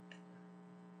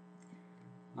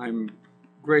I'm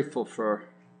grateful for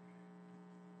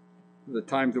the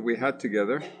time that we had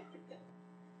together.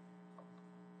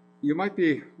 You might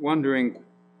be wondering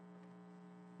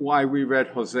why we read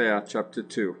Hosea chapter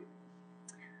 2.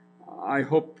 I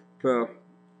hope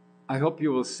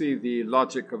you will see the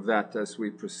logic of that as we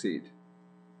proceed.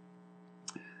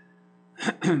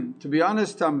 To be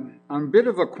honest, I'm a bit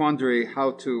of a quandary how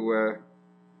to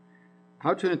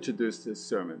introduce this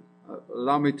sermon.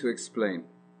 Allow me to explain.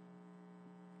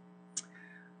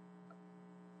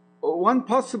 One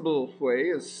possible way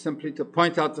is simply to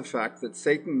point out the fact that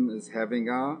Satan is having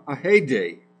a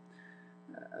heyday.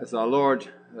 As our Lord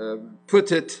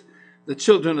put it, the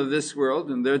children of this world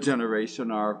and their generation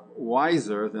are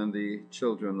wiser than the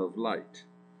children of light.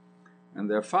 And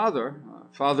their Father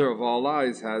of all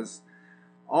eyes, has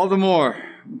all the more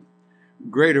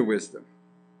greater wisdom.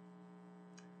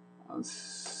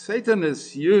 Satan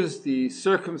has used the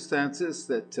circumstances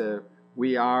that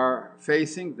we are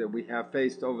facing, that we have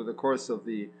faced over the course of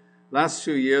the last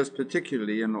few years,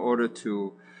 particularly in order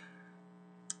to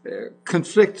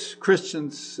conflict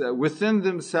Christians within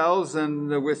themselves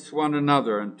and with one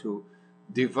another, and to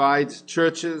divide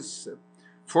churches,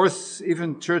 force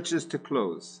even churches to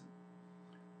close.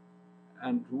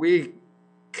 And we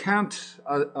can't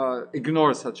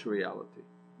ignore such a reality.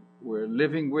 We're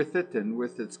living with it and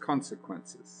with its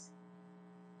consequences.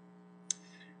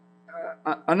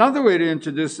 Another way to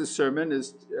introduce this sermon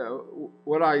is,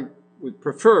 what I would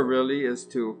prefer really, is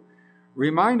to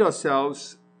remind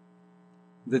ourselves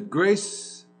that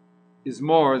grace is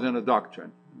more than a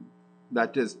doctrine.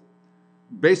 That is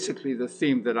basically the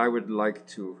theme that I would like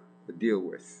to deal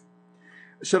with.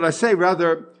 Should I say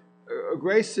rather,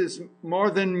 grace is more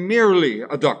than merely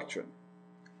a doctrine.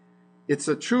 It's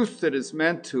a truth that is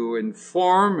meant to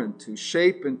inform and to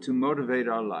shape and to motivate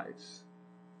our lives.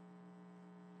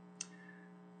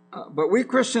 But we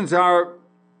Christians are,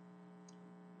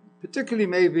 particularly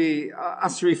maybe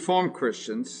us Reformed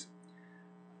Christians,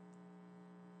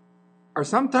 are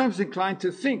sometimes inclined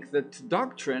to think that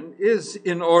doctrine is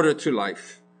in order to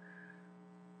life.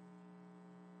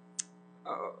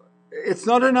 It's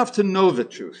not enough to know the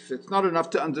truth. It's not enough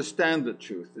to understand the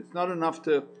truth. It's not enough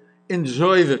to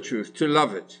enjoy the truth, to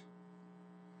love it.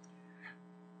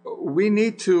 We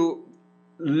need to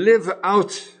live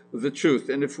out the truth.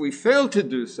 And if we fail to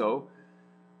do so,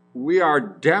 we are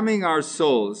damning our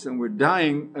souls, and we're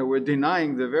denying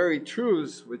the very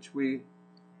truths which we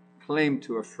claim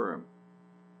to affirm.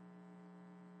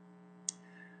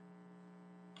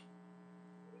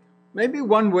 Maybe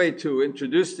one way to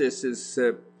introduce this is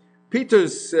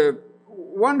Peter's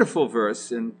wonderful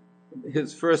verse in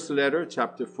his first letter,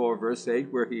 chapter 4, verse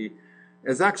 8, where he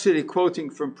is actually quoting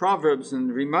from Proverbs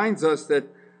and reminds us that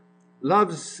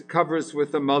love covers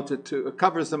a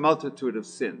multitude of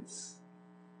sins.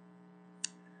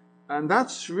 And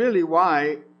that's really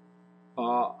why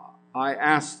I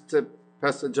asked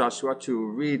Pastor Joshua to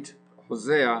read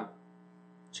Hosea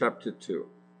chapter 2.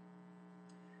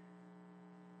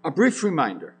 A brief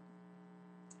reminder.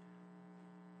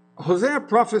 Hosea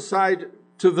prophesied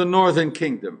to the northern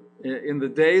kingdom in the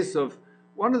days of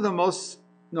the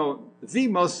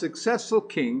most successful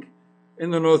king in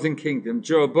the northern kingdom,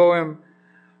 Jeroboam,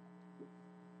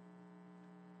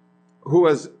 who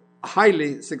was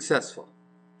highly successful.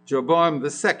 Jeroboam the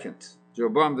second,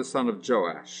 Jeroboam the son of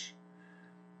Joash.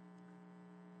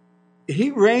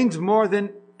 He reigned more than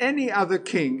any other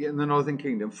king in the northern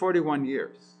kingdom, 41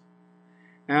 years.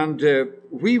 And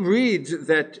we read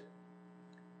that,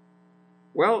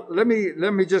 well, let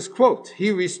me just quote. He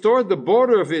restored the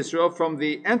border of Israel from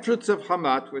the entrance of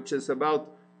Hamath, which is about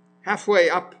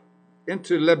halfway up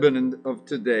into Lebanon of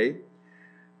today,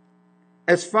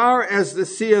 as far as the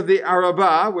Sea of the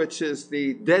Arabah, which is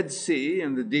the Dead Sea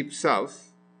in the deep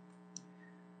south,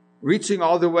 reaching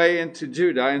all the way into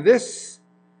Judah. And this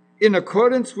in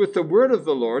accordance with the word of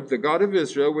the Lord, the God of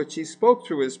Israel, which he spoke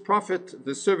through his prophet,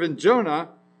 the servant Jonah,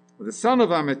 the son of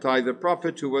Amittai, the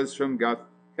prophet who was from Gath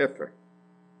Hepher.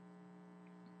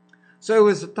 So it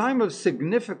was a time of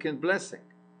significant blessing.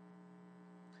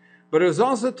 But it was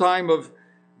also a time of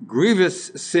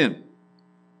grievous sin,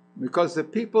 because the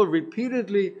people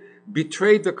repeatedly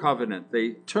betrayed the covenant.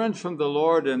 They turned from the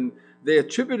Lord, and they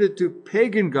attributed to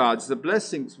pagan gods the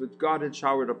blessings which God had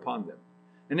showered upon them.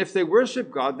 And if they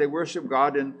worship God, they worship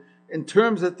God in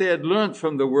terms that they had learned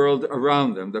from the world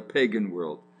around them, the pagan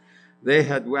world. They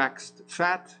had waxed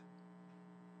fat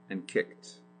and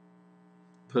kicked.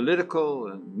 Political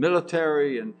and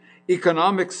military and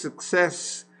economic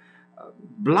success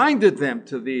blinded them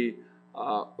to the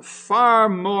far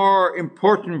more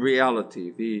important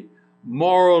reality, the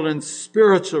moral and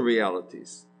spiritual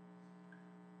realities.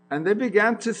 And they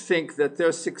began to think that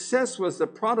their success was the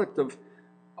product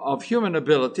of human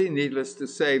ability, needless to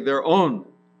say, their own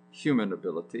human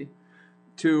ability,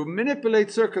 to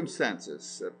manipulate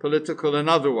circumstances, political and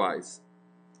otherwise.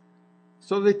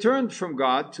 So they turned from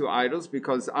God to idols,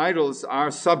 because idols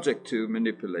are subject to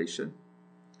manipulation.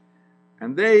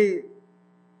 And they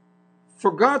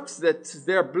forgot that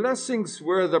their blessings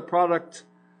were the product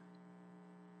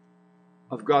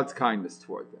of God's kindness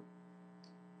toward them.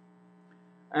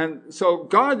 And so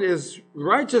God is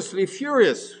righteously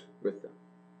furious with them.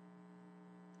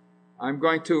 I'm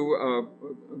going to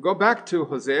go back to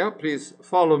Hosea. Please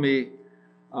follow me.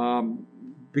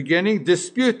 Beginning,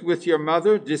 dispute with your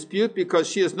mother. Dispute because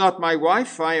she is not my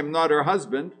wife. I am not her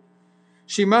husband.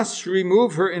 She must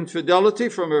remove her infidelity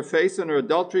from her face and her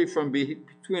adultery from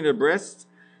between her breasts.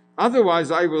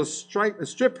 Otherwise, I will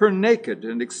strip her naked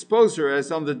and expose her as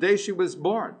on the day she was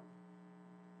born.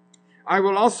 I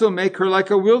will also make her like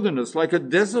a wilderness, like a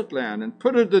desert land, and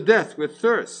put her to death with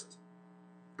thirst.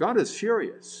 God is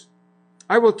furious.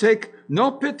 I will take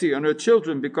no pity on her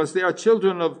children, because they are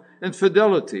children of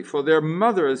infidelity, for their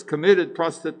mother has committed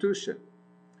prostitution.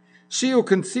 She who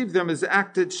conceived them has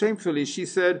acted shamefully. She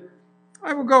said,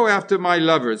 I will go after my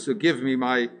lovers who give me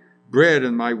my bread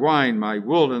and my wine, my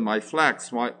wool and my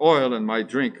flax, my oil and my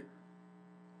drink.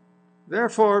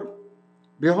 Therefore,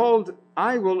 behold,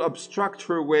 I will obstruct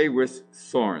her way with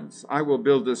thorns. I will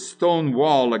build a stone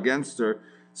wall against her,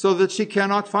 so that she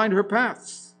cannot find her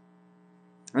paths.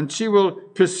 And she will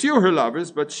pursue her lovers,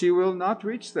 but she will not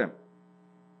reach them.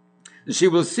 She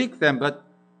will seek them, but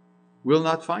will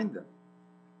not find them.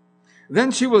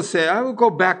 Then she will say, I will go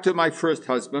back to my first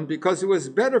husband, because it was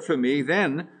better for me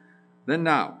then than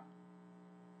now.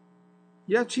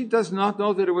 Yet she does not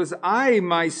know that it was I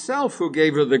myself who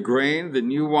gave her the grain, the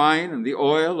new wine, and the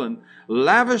oil, and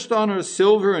lavished on her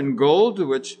silver and gold,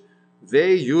 which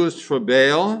they used for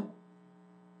Baal.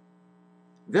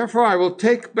 Therefore I will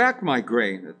take back my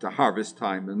grain at the harvest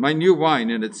time, and my new wine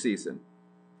in its season.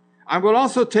 I will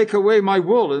also take away my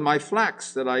wool and my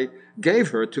flax that I gave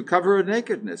her to cover her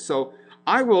nakedness. So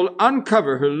I will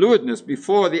uncover her lewdness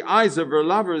before the eyes of her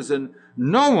lovers, and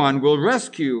no one will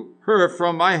rescue her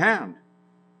from my hand.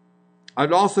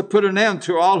 I'd also put an end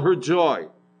to all her joy,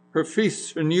 her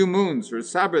feasts, her new moons, her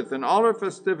Sabbath, and all her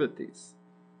festivities.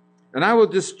 And I will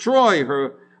destroy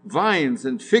her vines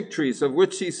and fig trees, of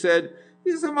which she said,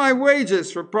 These are my wages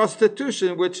for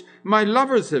prostitution, which my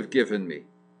lovers have given me.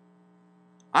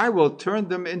 I will turn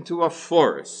them into a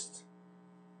forest,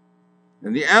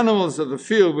 and the animals of the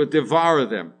field will devour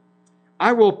them.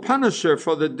 I will punish her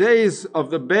for the days of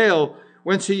the Baal,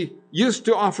 when she used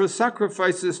to offer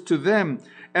sacrifices to them,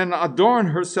 and adorn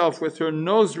herself with her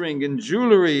nose ring and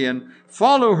jewelry, and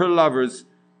follow her lovers,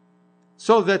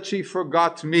 so that she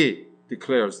forgot me,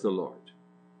 declares the Lord.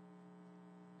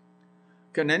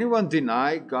 Can anyone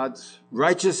deny God's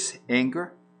righteous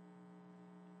anger?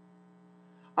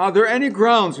 Are there any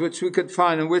grounds which we could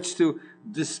find in which to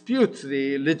dispute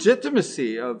the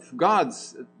legitimacy of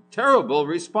God's terrible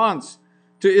response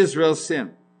to Israel's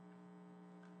sin?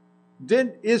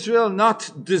 Did Israel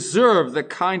not deserve the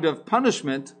kind of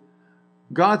punishment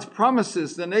God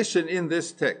promises the nation in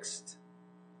this text?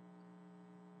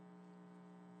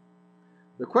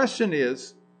 The question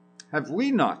is, have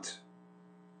we not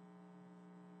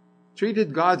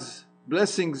treated God's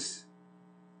blessings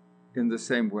in the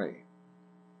same way?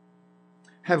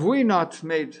 Have we not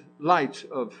made light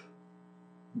of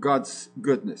God's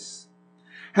goodness?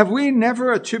 Have we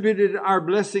never attributed our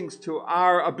blessings to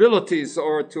our abilities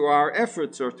or to our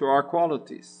efforts or to our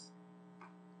qualities?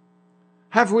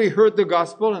 Have we heard the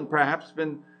gospel and perhaps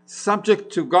been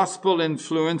subject to gospel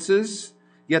influences,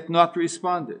 yet not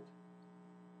responded?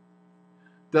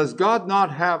 Does God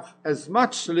not have as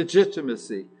much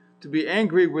legitimacy to be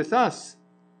angry with us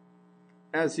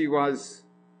as he was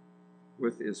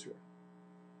with Israel?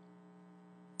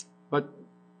 But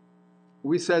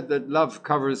we said that love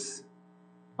covers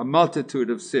a multitude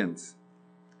of sins.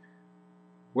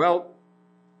 Well,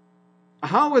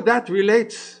 how would that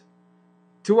relate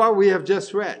to what we have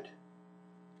just read?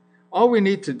 All we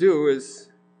need to do is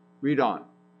read on.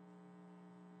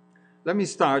 Let me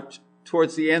start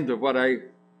towards the end of what I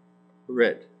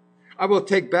read. I will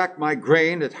take back my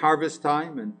grain at harvest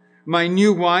time and my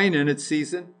new wine in its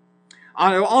season.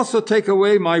 I will also take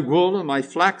away my wool and my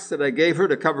flax that I gave her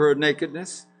to cover her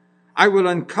nakedness. I will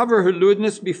uncover her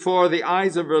lewdness before the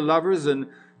eyes of her lovers, and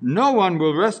no one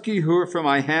will rescue her from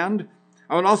my hand.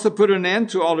 I will also put an end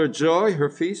to all her joy, her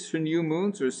feasts, her new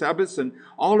moons, her Sabbaths, and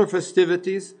all her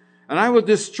festivities. And I will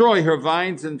destroy her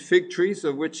vines and fig trees,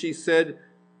 of which she said,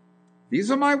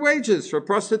 These are my wages for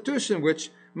prostitution,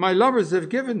 which my lovers have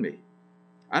given me.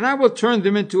 And I will turn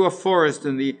them into a forest,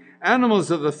 and the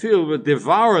animals of the field will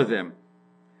devour them.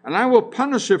 And I will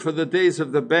punish her for the days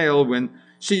of the Baal, when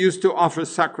she used to offer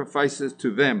sacrifices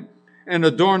to them, and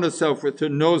adorn herself with her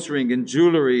nose ring and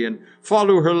jewelry, and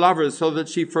follow her lovers, so that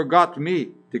she forgot me,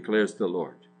 declares the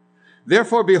Lord.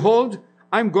 Therefore, behold,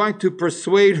 I'm going to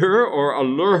persuade her, or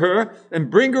allure her, and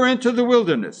bring her into the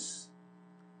wilderness.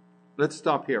 Let's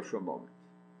stop here for a moment.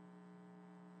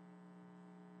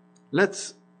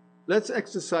 Let's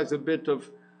exercise a bit of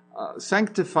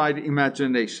sanctified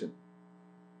imagination.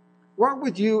 What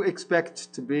would you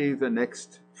expect to be the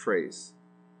next phrase?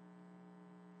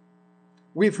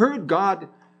 We've heard God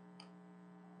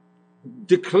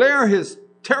declare his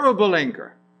terrible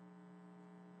anger.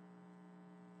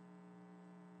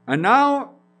 And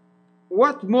now,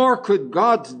 what more could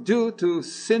God do to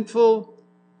sinful,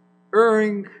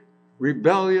 erring,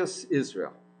 rebellious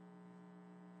Israel?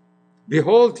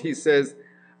 Behold, he says,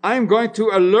 I'm going to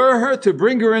allure her to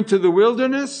bring her into the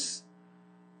wilderness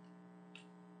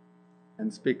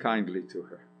and speak kindly to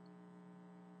her.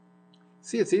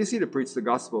 See, it's easy to preach the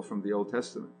gospel from the Old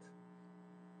Testament.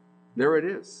 There it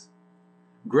is.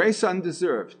 Grace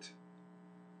undeserved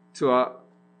to a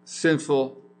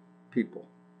sinful people.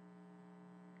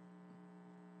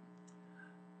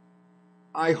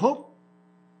 I hope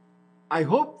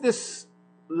this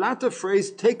latter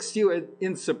phrase takes you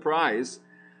in surprise.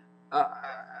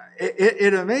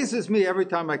 It amazes me every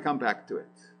time I come back to it.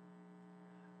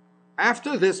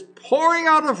 After this pouring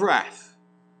out of wrath,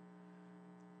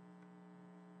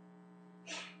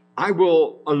 I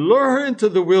will allure her into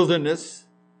the wilderness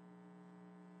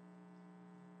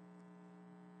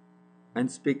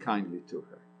and speak kindly to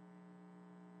her.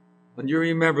 And you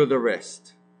remember the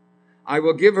rest. I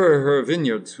will give her her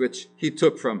vineyards, which he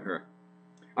took from her.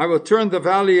 I will turn the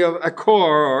valley of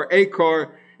Achor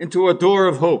into a door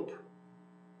of hope.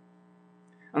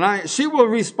 And she will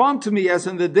respond to me as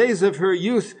in the days of her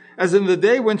youth, as in the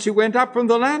day when she went up from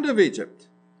the land of Egypt.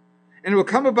 And it will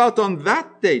come about on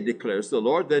that day, declares the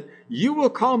Lord, that you will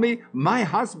call me my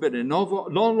husband and no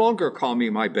longer call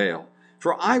me my Baal.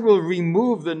 For I will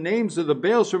remove the names of the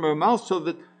Baals from her mouth, so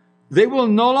that they will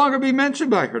no longer be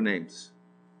mentioned by her names.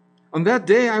 On that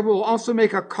day I will also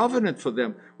make a covenant for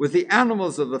them with the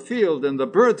animals of the field and the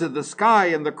birds of the sky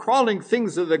and the crawling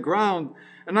things of the ground.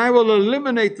 And I will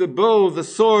eliminate the bow, the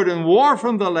sword, and war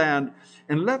from the land,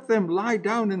 and let them lie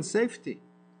down in safety.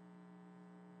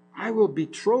 I will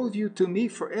betroth you to me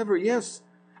forever. Yes,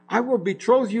 I will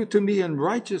betroth you to me in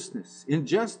righteousness, in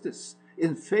justice,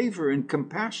 in favor, in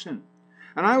compassion.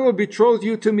 And I will betroth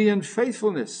you to me in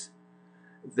faithfulness.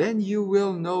 Then you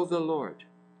will know the Lord.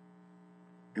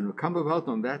 And it will come about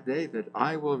on that day that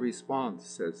I will respond,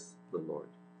 says the Lord.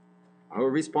 I will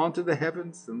respond to the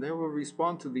heavens, and they will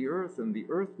respond to the earth, and the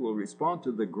earth will respond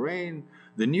to the grain,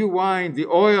 the new wine, the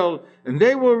oil, and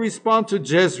they will respond to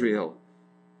Jezreel.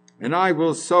 And I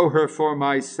will sow her for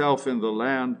myself in the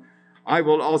land. I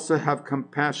will also have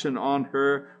compassion on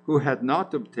her who had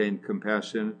not obtained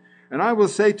compassion. And I will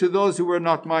say to those who were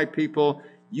not my people,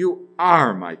 you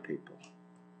are my people.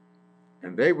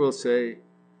 And they will say,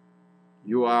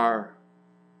 you are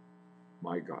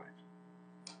my God.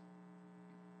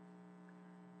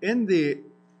 In the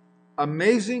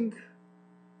amazing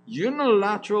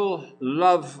unilateral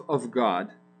love of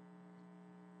God,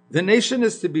 the nation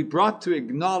is to be brought to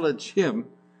acknowledge him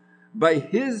by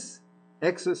his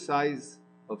exercise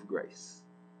of grace.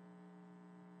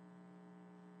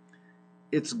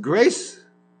 It's grace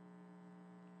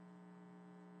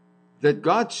that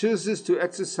God chooses to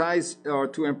exercise or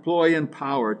to employ in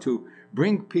power to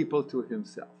bring people to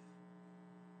himself.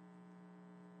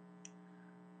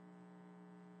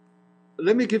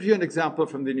 Let me give you an example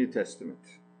from the New Testament.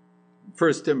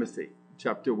 1 Timothy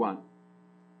chapter 1,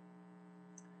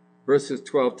 verses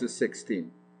 12 to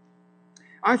 16.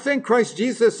 I thank Christ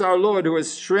Jesus our Lord, who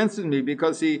has strengthened me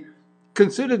because he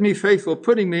considered me faithful,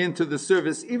 putting me into the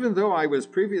service, even though I was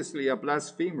previously a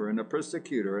blasphemer and a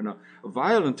persecutor and a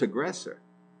violent aggressor.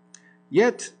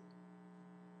 Yet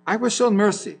I was shown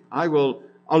mercy. I will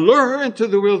allure her into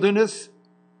the wilderness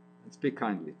and speak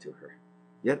kindly to her.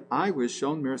 Yet I was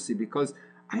shown mercy because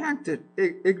I acted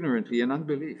ignorantly in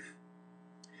unbelief.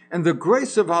 And the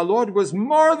grace of our Lord was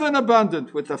more than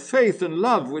abundant with the faith and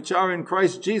love which are in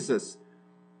Christ Jesus.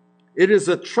 It is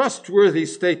a trustworthy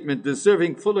statement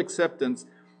deserving full acceptance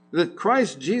that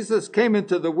Christ Jesus came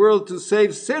into the world to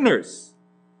save sinners,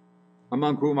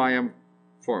 among whom I am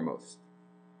foremost.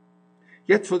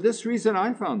 Yet for this reason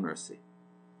I found mercy,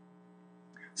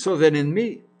 so that in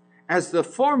me, as the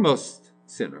foremost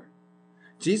sinner,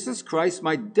 Jesus Christ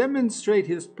might demonstrate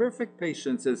his perfect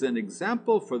patience as an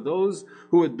example for those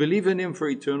who would believe in him for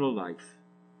eternal life.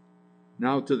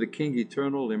 Now to the King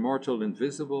eternal, immortal,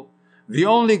 invisible, the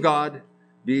only God,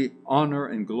 be honor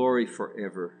and glory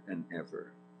forever and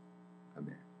ever.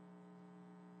 Amen.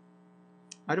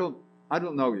 I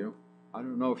don't know you. I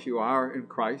don't know if you are in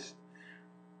Christ.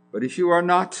 But if you are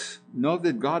not, know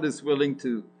that God is willing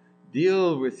to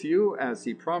deal with you as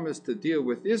he promised to deal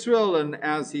with Israel and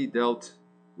as he dealt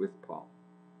with Paul.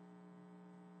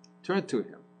 Turn to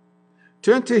him.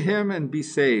 Turn to him and be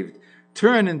saved.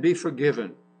 Turn and be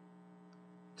forgiven.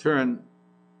 Turn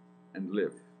and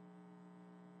live.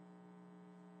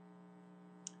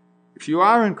 If you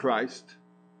are in Christ,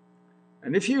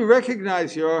 and if you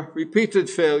recognize your repeated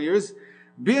failures,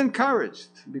 be encouraged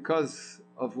because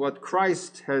of what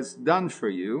Christ has done for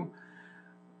you.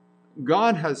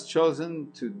 God has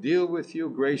chosen to deal with you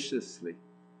graciously.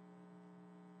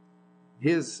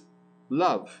 His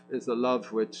love is a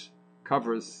love which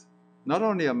covers not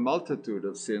only a multitude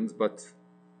of sins, but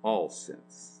all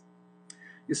sins.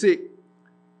 You see,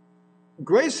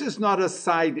 grace is not a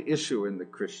side issue in the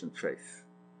Christian faith,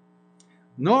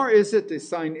 nor is it a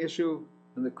side issue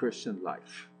in the Christian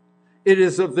life. It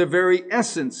is of the very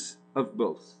essence of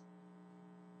both.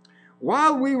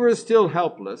 While we were still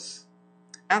helpless,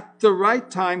 at the right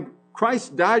time,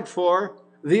 Christ died for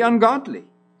the ungodly.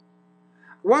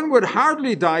 One would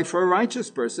hardly die for a righteous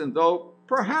person, though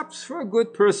perhaps for a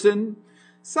good person,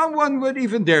 someone would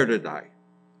even dare to die.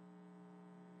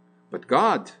 But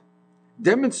God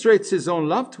demonstrates his own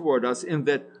love toward us in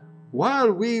that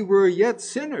while we were yet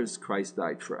sinners, Christ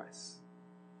died for us.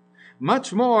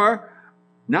 Much more,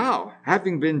 now,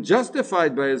 having been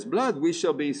justified by his blood, we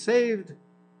shall be saved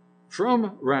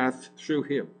from wrath through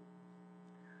him.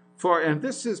 For, and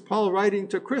this is Paul writing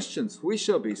to Christians, we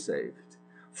shall be saved.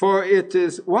 For it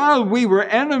is, while we were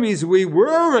enemies, we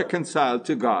were reconciled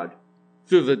to God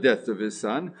through the death of his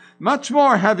Son. Much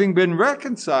more, having been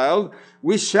reconciled,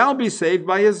 we shall be saved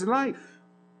by his life.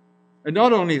 And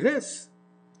not only this,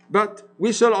 but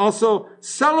we shall also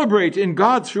celebrate in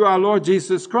God through our Lord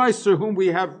Jesus Christ, through whom we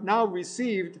have now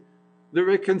received the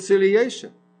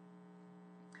reconciliation.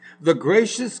 The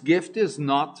gracious gift is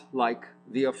not like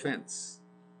the offense.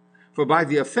 For by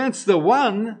the offense, the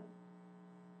one,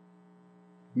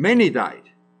 many died.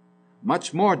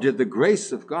 Much more did the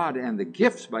grace of God and the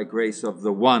gift by grace of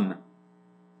the one,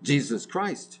 Jesus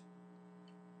Christ,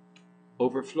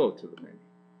 overflow to the many.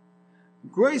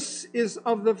 Grace is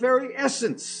of the very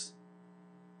essence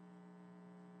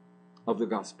of the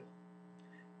gospel.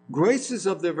 Grace is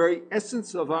of the very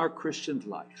essence of our Christian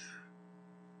life.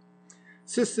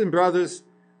 Sisters and brothers,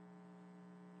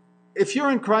 if you're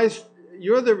in Christ,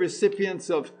 you're the recipients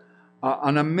of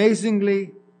an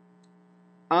amazingly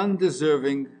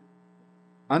undeserved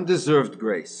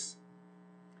grace.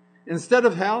 Instead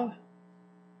of hell,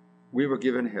 we were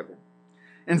given heaven.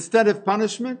 Instead of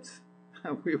punishment,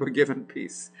 we were given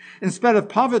peace. Instead of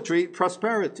poverty,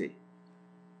 prosperity.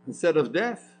 Instead of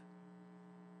death,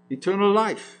 eternal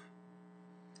life.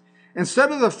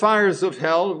 Instead of the fires of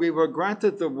hell, we were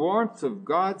granted the warmth of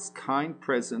God's kind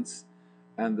presence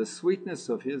and the sweetness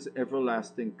of his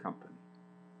everlasting company.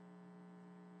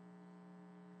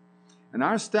 And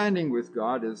our standing with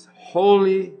God is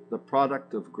wholly the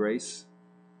product of grace.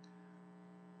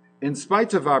 In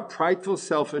spite of our prideful,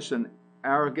 selfish, and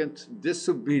arrogant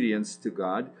disobedience to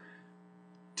God,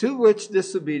 to which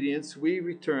disobedience we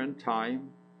return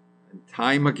time and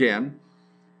time again.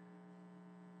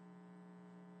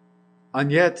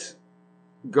 And yet,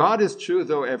 God is true,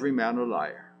 though every man a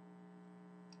liar.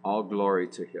 All glory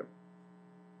to him.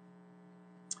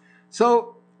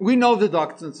 So, we know the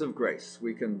doctrines of grace.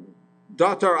 We can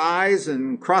dot our I's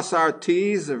and cross our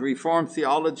T's of Reformed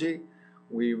theology.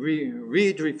 We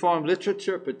read Reformed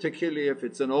literature, particularly if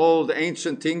it's an old,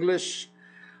 ancient English.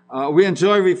 We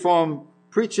enjoy Reformed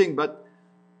preaching, but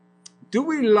do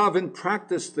we love and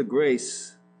practice the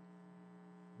grace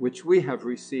which we have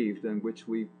received and which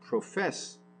we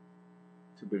profess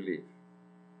to believe?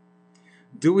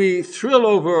 Do we thrill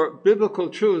over biblical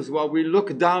truths while we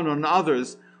look down on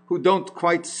others who don't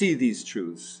quite see these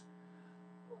truths?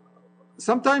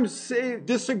 Sometimes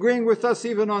disagreeing with us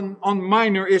even on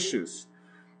minor issues.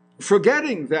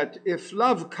 Forgetting that if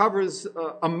love covers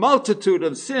a multitude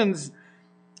of sins,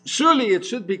 surely it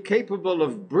should be capable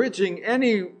of bridging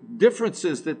any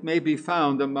differences that may be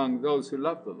found among those who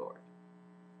love the Lord.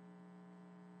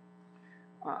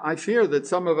 I fear that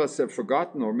some of us have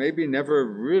forgotten or maybe never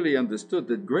really understood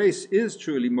that grace is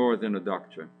truly more than a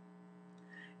doctrine.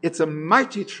 It's a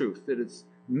mighty truth that is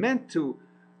meant to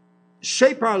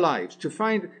shape our lives, to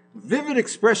find vivid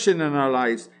expression in our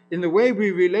lives, in the way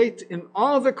we relate in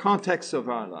all the contexts of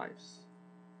our lives.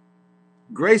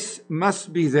 Grace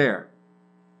must be there.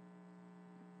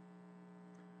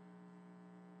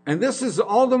 And this is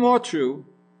all the more true,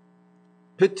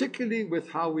 particularly with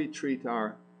how we treat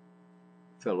our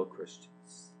fellow Christians.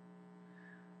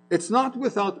 It's not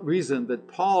without reason that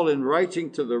Paul, in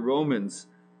writing to the Romans,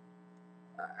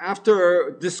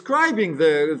 after describing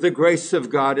the grace of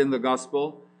God in the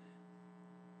gospel,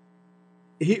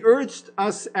 he urged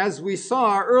us, as we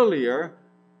saw earlier,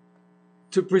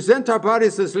 to present our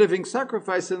bodies as living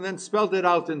sacrifice, and then spelled it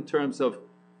out in terms of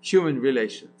human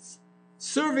relations.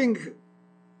 Serving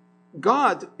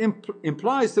God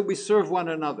implies that we serve one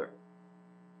another.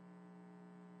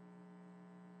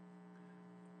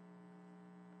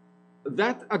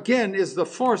 That, again, is the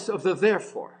force of the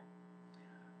therefore.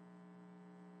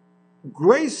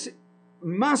 Grace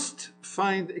must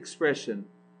find expression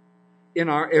in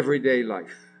our everyday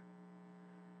life.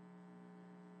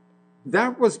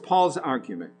 That was Paul's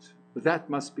argument. That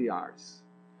must be ours.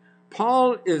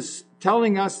 Paul is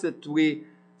telling us that we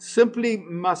simply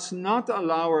must not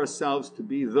allow ourselves to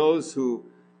be those who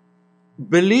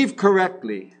believe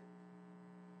correctly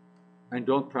and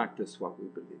don't practice what we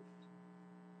believe.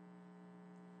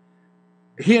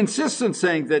 He insists on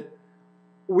saying that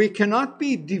we cannot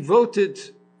be devoted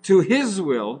to his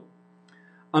will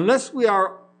unless we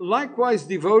are likewise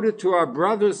devoted to our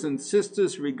brothers and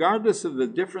sisters, regardless of the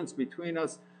difference between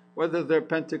us, whether they're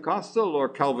Pentecostal or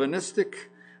Calvinistic,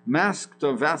 masked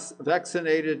or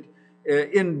vaccinated,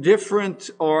 indifferent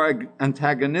or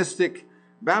antagonistic,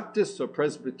 Baptist or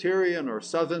Presbyterian or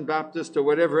Southern Baptist or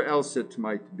whatever else it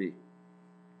might be.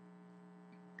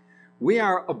 We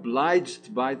are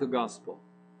obliged by the gospel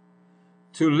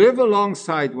to live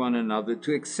alongside one another,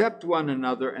 to accept one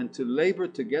another, and to labor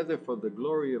together for the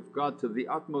glory of God to the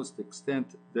utmost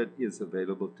extent that is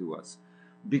available to us.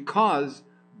 Because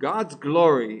God's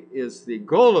glory is the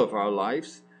goal of our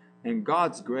lives, and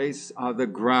God's grace are the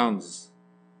grounds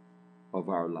of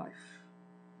our life.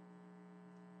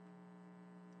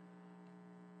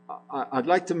 I'd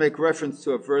like to make reference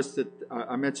to a verse that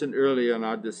I mentioned earlier in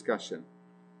our discussion.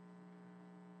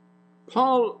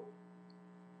 Paul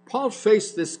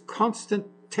faced this constant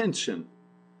tension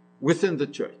within the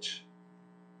church.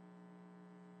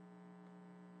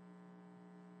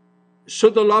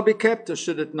 Should the law be kept or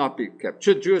should it not be kept?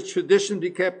 Should Jewish tradition be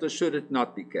kept or should it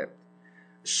not be kept?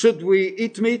 Should we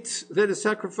eat meat that is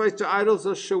sacrificed to idols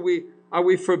or are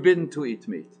we forbidden to eat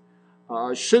meat?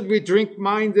 Should we drink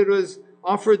wine that was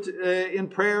offered in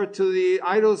prayer to the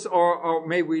idols or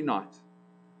may we not?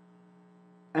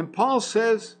 And Paul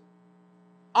says,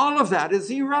 all of that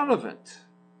is irrelevant.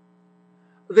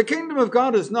 The kingdom of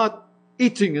God is not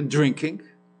eating and drinking.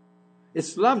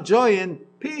 It's love, joy, and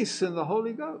peace in the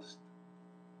Holy Ghost.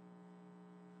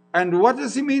 And what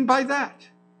does he mean by that?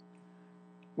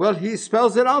 Well, he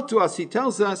spells it out to us. He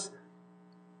tells us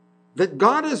that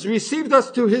God has received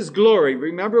us to his glory.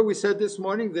 Remember, we said this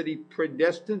morning that he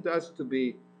predestined us to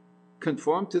be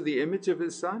conformed to the image of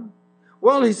his Son?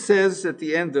 Well, he says at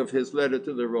the end of his letter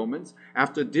to the Romans,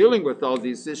 after dealing with all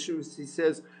these issues, he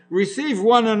says, receive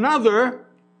one another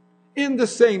in the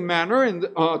same manner,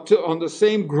 on the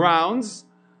same grounds,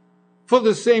 for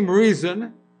the same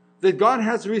reason that God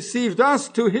has received us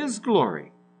to his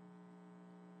glory.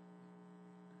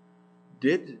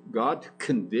 Did God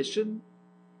condition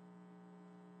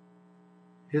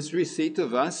his receipt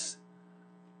of us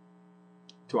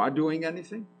to our doing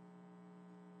anything?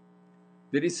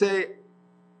 Did he say,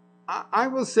 I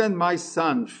will send my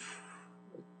Son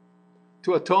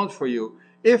to atone for you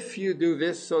if you do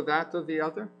this or that or the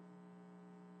other?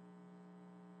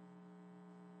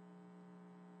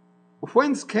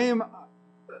 Whence came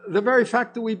the very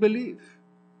fact that we believe?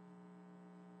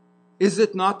 Is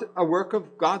it not a work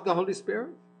of God, the Holy Spirit?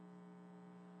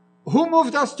 Who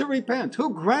moved us to repent?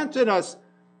 Who granted us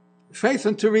faith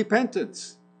unto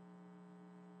repentance?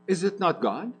 Is it not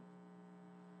God?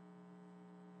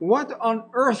 What on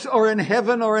earth or in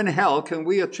heaven or in hell can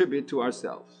we attribute to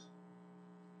ourselves?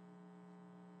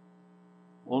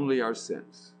 Only our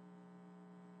sins.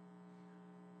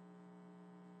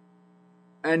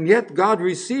 And yet God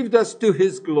received us to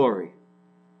his glory.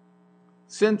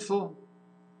 Sinful,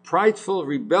 prideful,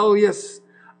 rebellious,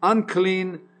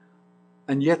 unclean,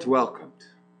 and yet welcomed.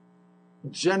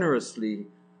 Generously,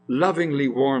 lovingly,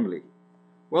 warmly.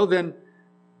 Well then,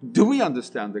 do we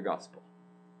understand the gospel?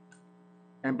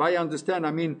 And by understand, I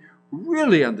mean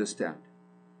really understand.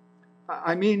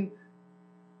 I mean,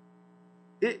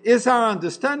 is our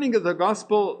understanding of the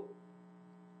gospel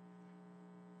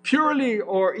purely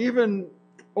or even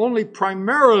only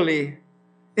primarily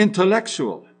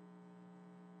intellectual?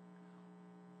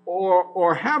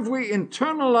 Or have we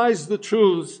internalized the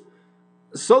truths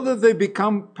so that they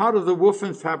become part of the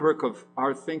woven fabric of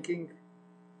our thinking,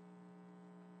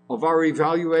 of our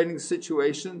evaluating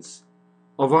situations,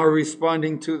 of our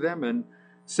responding to them, and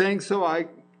saying so, I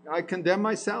condemn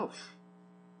myself?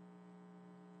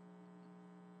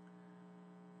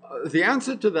 The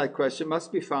answer to that question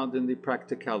must be found in the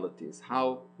practicalities,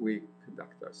 how we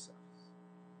conduct ourselves.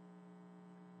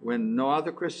 When no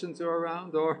other Christians are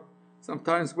around, or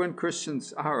sometimes when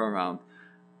Christians are around.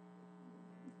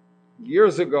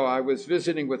 Years ago, I was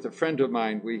visiting with a friend of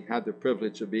mine. We had the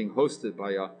privilege of being hosted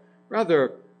by a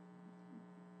rather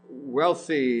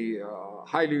wealthy,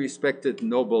 highly respected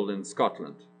noble in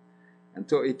Scotland. And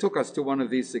so he took us to one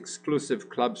of these exclusive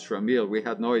clubs for a meal. We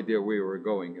had no idea where we were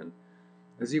going. And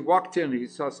as he walked in, he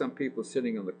saw some people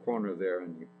sitting in the corner there.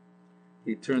 And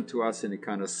he turned to us and he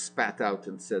kind of spat out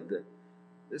and said that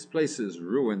this place is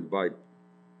ruined by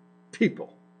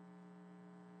people.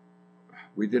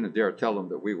 We didn't dare tell him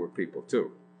that we were people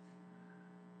too.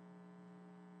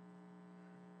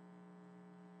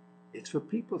 It's for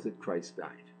people that Christ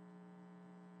died.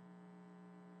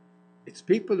 It's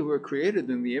people who were created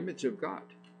in the image of God.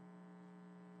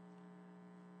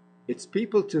 It's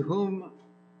people to whom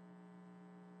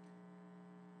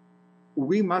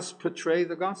we must portray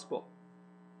the gospel.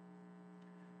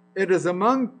 It is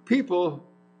among people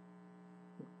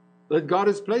that God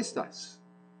has placed us.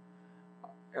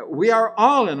 We are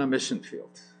all in a mission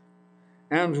field,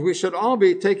 and we should all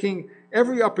be taking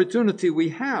every opportunity we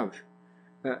have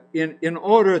in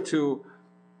order to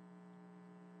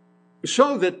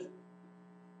show that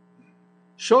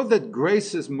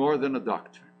grace is more than a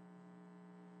doctrine,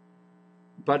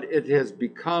 but it has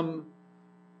become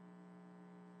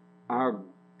our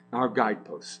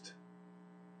guidepost.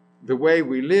 The way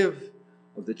we live,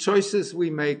 the choices we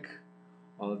make,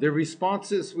 the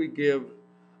responses we give,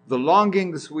 the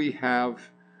longings we have,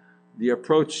 the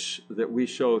approach that we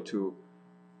show to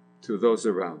those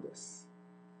around us.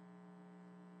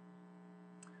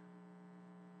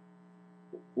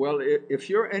 Well, if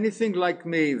you're anything like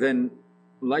me, then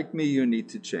like me, you need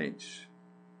to change.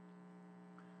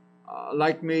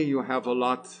 Like me, you have a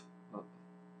lot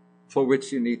for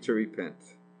which you need to repent.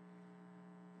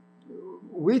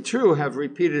 We too have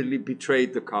repeatedly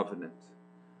betrayed the covenant.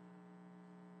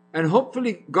 And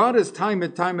hopefully God has time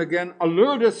and time again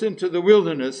allured us into the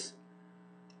wilderness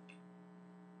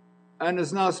and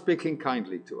is now speaking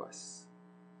kindly to us.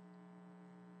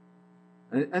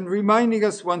 And reminding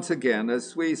us once again,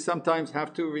 as we sometimes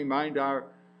have to remind our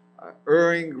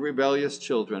erring, rebellious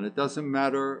children, it doesn't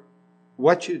matter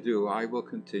what you do, I will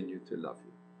continue to love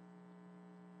you.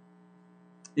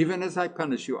 Even as I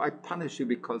punish you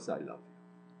because I love you.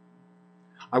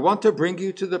 I want to bring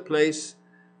you to the place,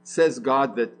 says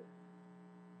God, that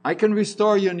I can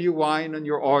restore your new wine and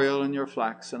your oil and your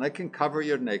flax, and I can cover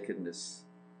your nakedness.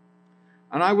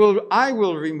 And I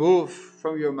will remove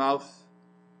from your mouth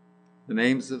the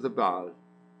names of the Baal,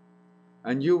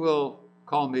 and you will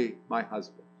call me my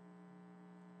husband.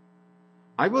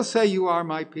 I will say you are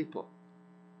my people,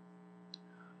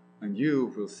 and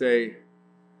you will say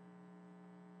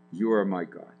you are my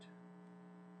God.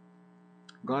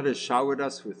 God has showered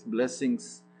us with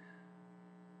blessings,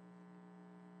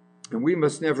 and we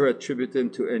must never attribute them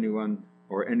to anyone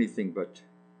or anything but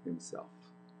himself.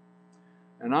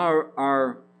 And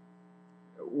our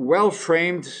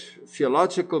well-framed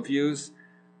theological views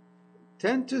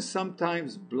tend to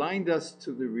sometimes blind us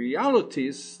to the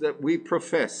realities that we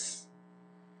profess.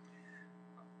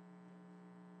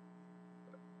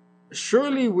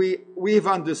 Surely we've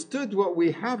understood what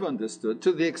we have understood,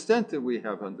 to the extent that we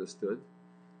have understood,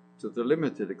 to the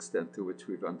limited extent to which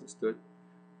we've understood.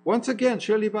 Once again,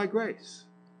 surely by grace.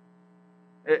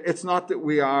 It's not that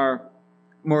we are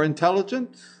more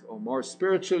intelligent or more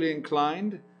spiritually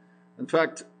inclined. In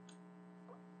fact,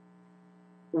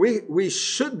 we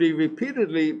should be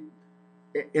repeatedly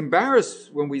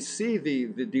embarrassed when we see the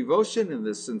devotion and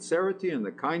the sincerity and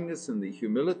the kindness and the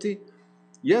humility,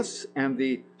 yes, and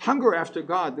the hunger after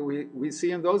God that we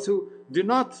see in those who do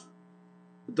not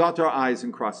dot our I's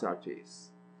and cross our T's.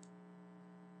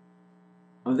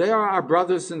 And they are our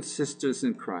brothers and sisters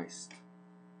in Christ.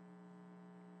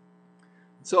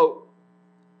 So,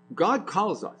 God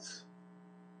calls us.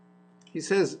 He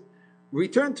says,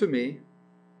 return to me,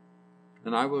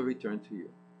 and I will return to you.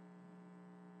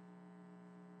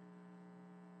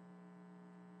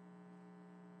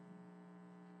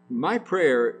 My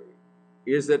prayer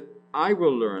is that I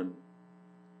will learn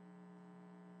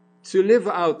to live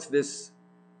out this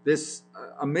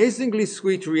amazingly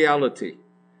sweet reality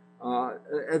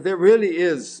There really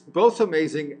is both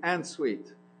amazing and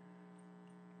sweet.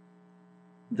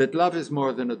 That love is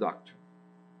more than a doctrine.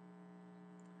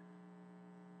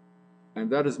 And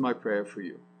that is my prayer for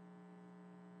you.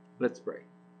 Let's pray.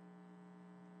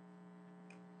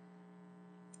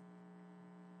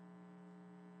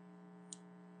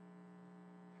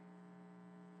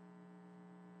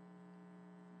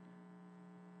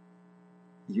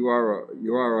 You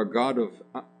are a God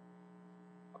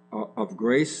of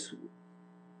grace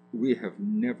we have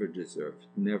never deserved,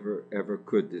 never ever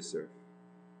could deserve.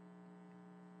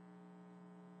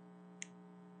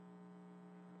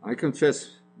 I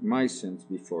confess my sins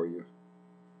before you.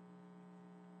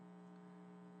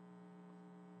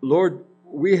 Lord,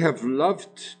 we have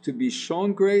loved to be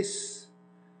shown grace,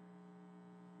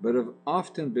 but have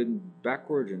often been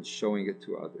backward in showing it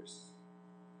to others.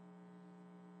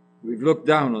 We've looked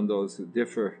down on those who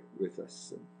differ with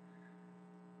us and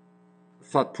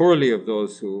thought poorly of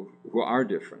those who are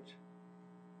different.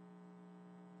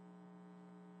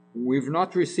 We've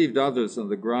not received others on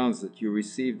the grounds that you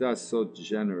received us so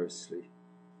generously.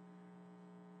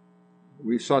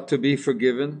 We've sought to be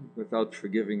forgiven without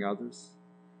forgiving others.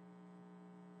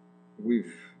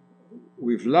 We've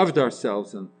loved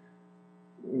ourselves, and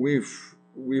we've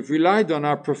relied on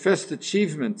our professed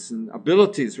achievements and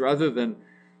abilities rather than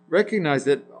recognize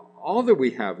that all that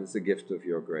we have is a gift of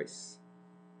your grace.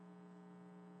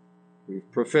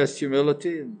 We've professed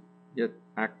humility and yet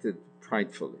acted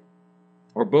pridefully,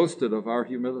 or boasted of our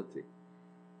humility.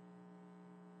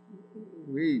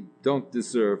 We don't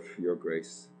deserve your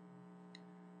grace,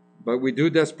 but we do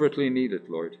desperately need it,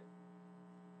 Lord.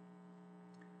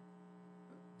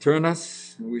 Turn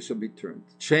us, and we shall be turned.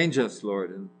 Change us,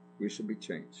 Lord, and we shall be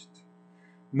changed.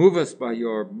 Move us by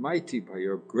your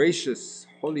gracious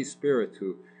Holy Spirit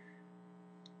to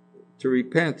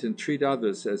repent and treat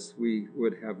others as we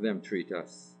would have them treat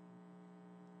us.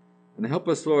 And help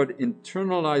us, Lord,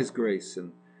 internalize grace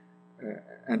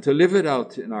and to live it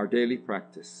out in our daily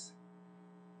practice.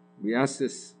 We ask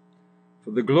this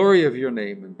for the glory of your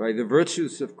name and by the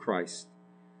virtues of Christ.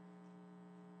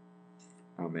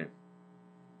 Amen.